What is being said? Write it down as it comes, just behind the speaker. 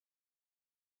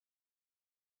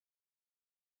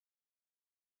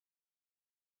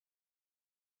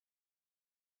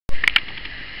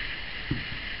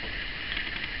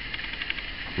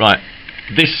Right,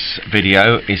 this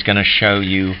video is going to show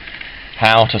you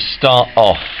how to start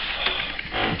off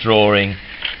drawing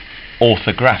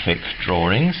orthographic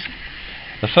drawings.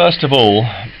 First of all,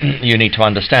 you need to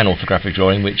understand orthographic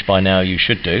drawing, which by now you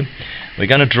should do. We're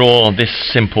going to draw this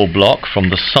simple block from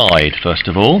the side first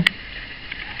of all,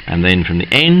 and then from the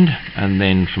end, and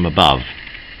then from above.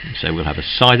 So we'll have a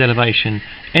side elevation,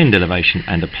 end elevation,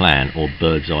 and a plan, or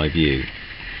bird's eye view.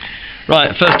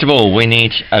 Right, first of all we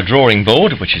need a drawing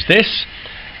board, which is this,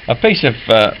 a piece of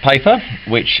paper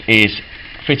which is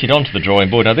fitted onto the drawing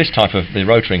board. Now this type of the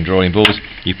rotary drawing boards,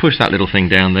 you push that little thing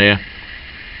down there,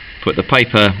 put the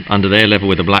paper under there level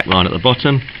with the black line at the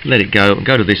bottom, let it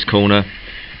go to this corner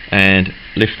and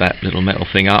lift that little metal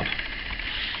thing up,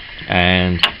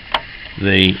 and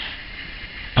the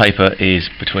paper is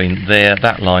between there,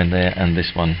 that line there, and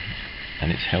this one,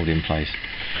 and it's held in place.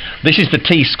 This is the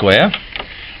T-square,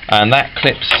 and that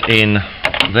clips in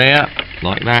there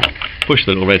like that. Push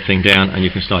the little red thing down and you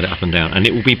can slide it up and down, and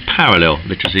it will be parallel,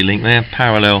 literacy link there,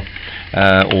 parallel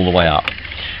all the way up.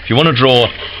 If you want to draw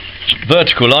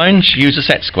vertical lines, use a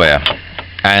set square,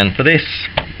 and for this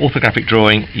orthographic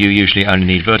drawing you usually only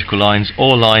need vertical lines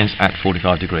or lines at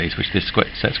 45 degrees, which this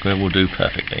set square will do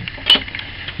perfectly.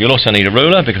 You'll also need a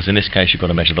ruler, because in this case you've got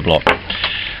to measure the block.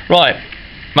 Right,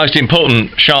 most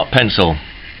important, sharp pencil.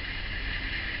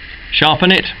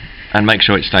 Sharpen it and make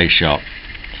sure it stays sharp.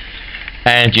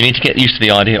 And you need to get used to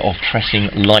the idea of pressing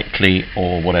lightly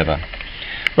or whatever.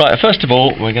 Right, first of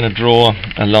all we're going to draw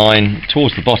a line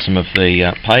towards the bottom of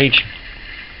the page,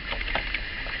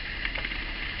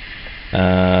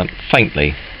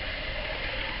 faintly.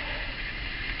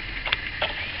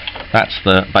 That's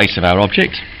the base of our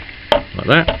object, like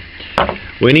that.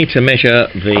 We need to measure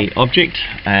the object,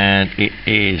 and it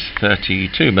is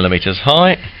 32 millimeters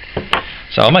high.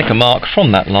 So I'll make a mark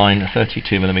from that line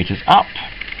 32 millimeters up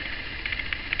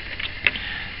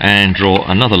and draw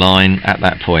another line at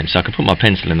that point. So I can put my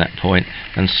pencil in that point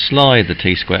and slide the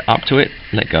T-square up to it,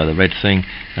 let go of the red thing,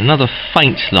 another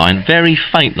faint line, very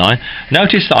faint line.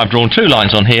 Notice that I've drawn two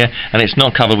lines on here and it's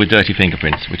not covered with dirty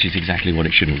fingerprints, which is exactly what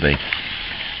it shouldn't be.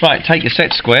 Right, take your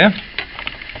set square,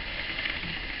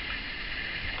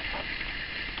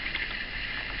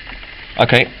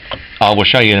 okay, I will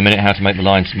show you in a minute how to make the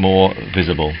lines more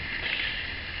visible.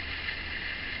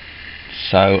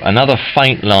 So another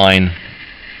faint line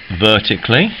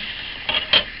vertically,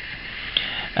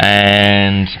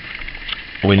 and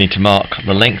we need to mark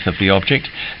the length of the object.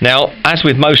 Now, as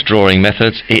with most drawing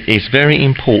methods, it is very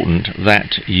important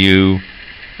that you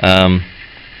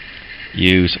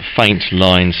use faint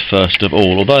lines first of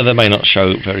all, although they may not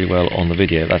show very well on the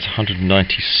video. That's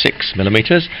 196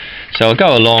 millimeters. So I'll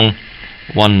go along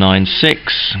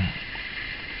 196,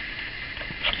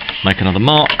 make another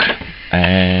mark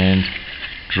and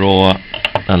draw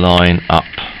a line up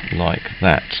like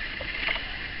that.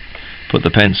 Put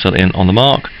the pencil in on the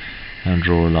mark and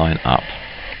draw a line up.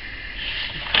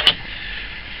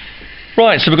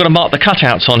 Right, so we've got to mark the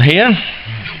cutouts on here.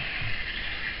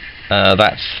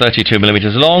 That's 32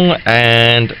 millimeters long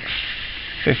and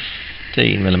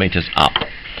 15 millimeters up.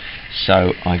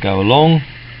 So I go along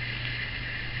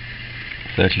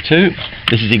 32.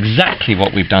 This is exactly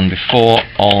what we've done before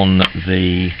on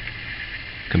the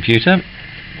computer,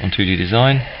 on 2D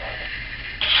Design,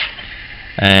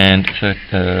 and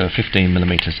 15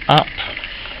 millimeters up.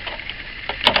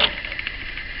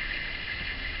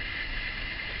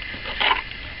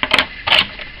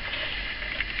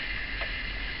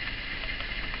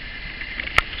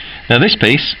 Now this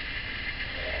piece,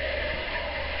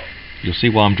 you'll see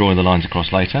why I'm drawing the lines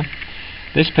across later.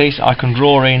 This piece I can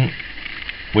draw in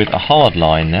with a hard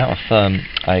line now,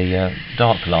 a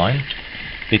dark line,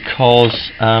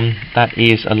 because that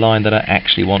is a line that I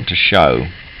actually want to show,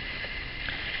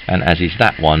 and as is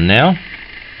that one now.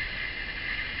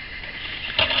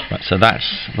 Right, so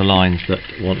that's the lines that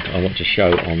I want to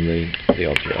show on the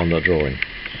object, on the drawing.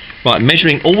 Right,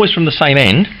 measuring always from the same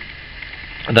end.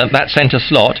 That centre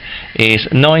slot is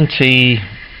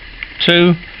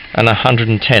 92 and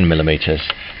 110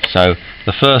 millimeters. So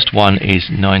the first one is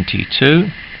 92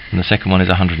 and the second one is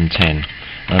 110. And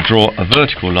I draw a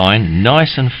vertical line,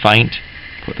 nice and faint,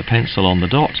 put the pencil on the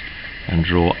dot and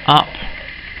draw up,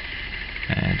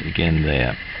 and again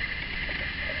there.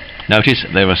 Notice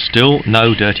there are still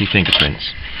no dirty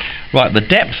fingerprints. Right, the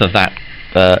depth of that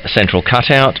central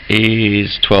cutout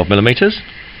is 12 millimeters.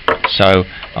 So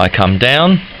I come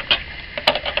down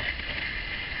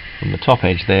from the top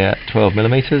edge there, 12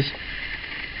 millimeters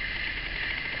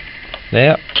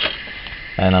there,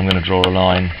 and I'm going to draw a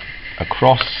line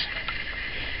across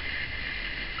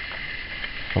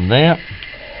from there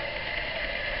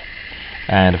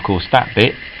And of course that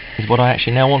bit is what I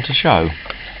actually now want to show,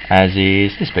 as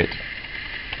is this bit.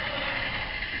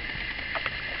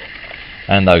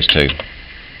 And those two.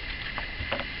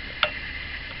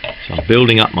 So I'm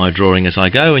building up my drawing as I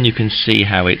go, and you can see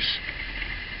how it's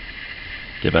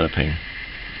developing.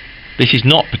 This is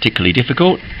not particularly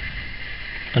difficult,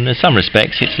 and in some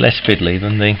respects it's less fiddly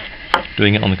than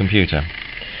doing it on the computer.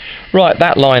 Right,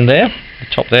 that line there, the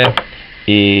top there,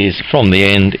 is from the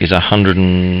end is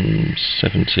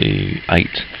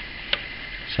 178.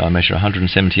 So I measure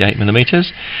 178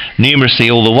 millimeters. Numeracy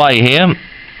all the way here.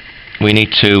 We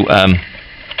need to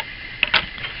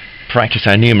practice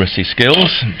our numeracy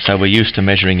skills, so we're used to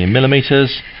measuring in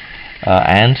millimeters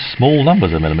and small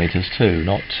numbers of millimeters too,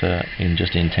 not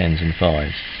just in tens and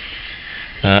fives.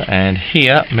 And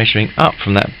here, measuring up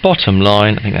from that bottom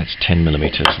line, I think that's 10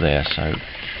 millimeters there. So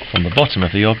from the bottom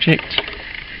of the object,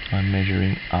 I'm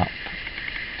measuring up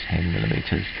 10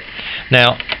 millimeters.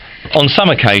 Now, on some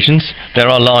occasions, there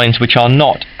are lines which are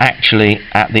not actually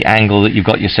at the angle that you've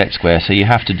got your set square, so you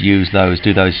have to do those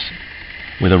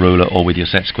with a ruler or with your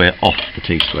set square off the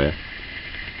T-square.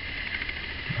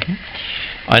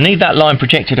 I need that line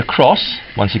projected across.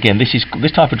 Once again, this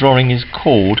type of drawing is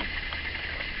called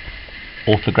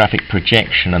orthographic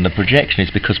projection, and the projection is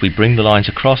because we bring the lines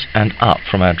across and up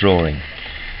from our drawing.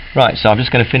 Right, so I'm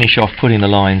just going to finish off putting the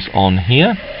lines on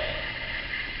here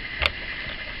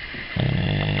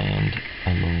and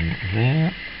along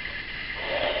there.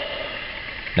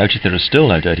 Notice there are still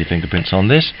no dirty fingerprints on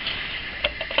this,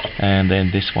 and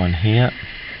then this one here.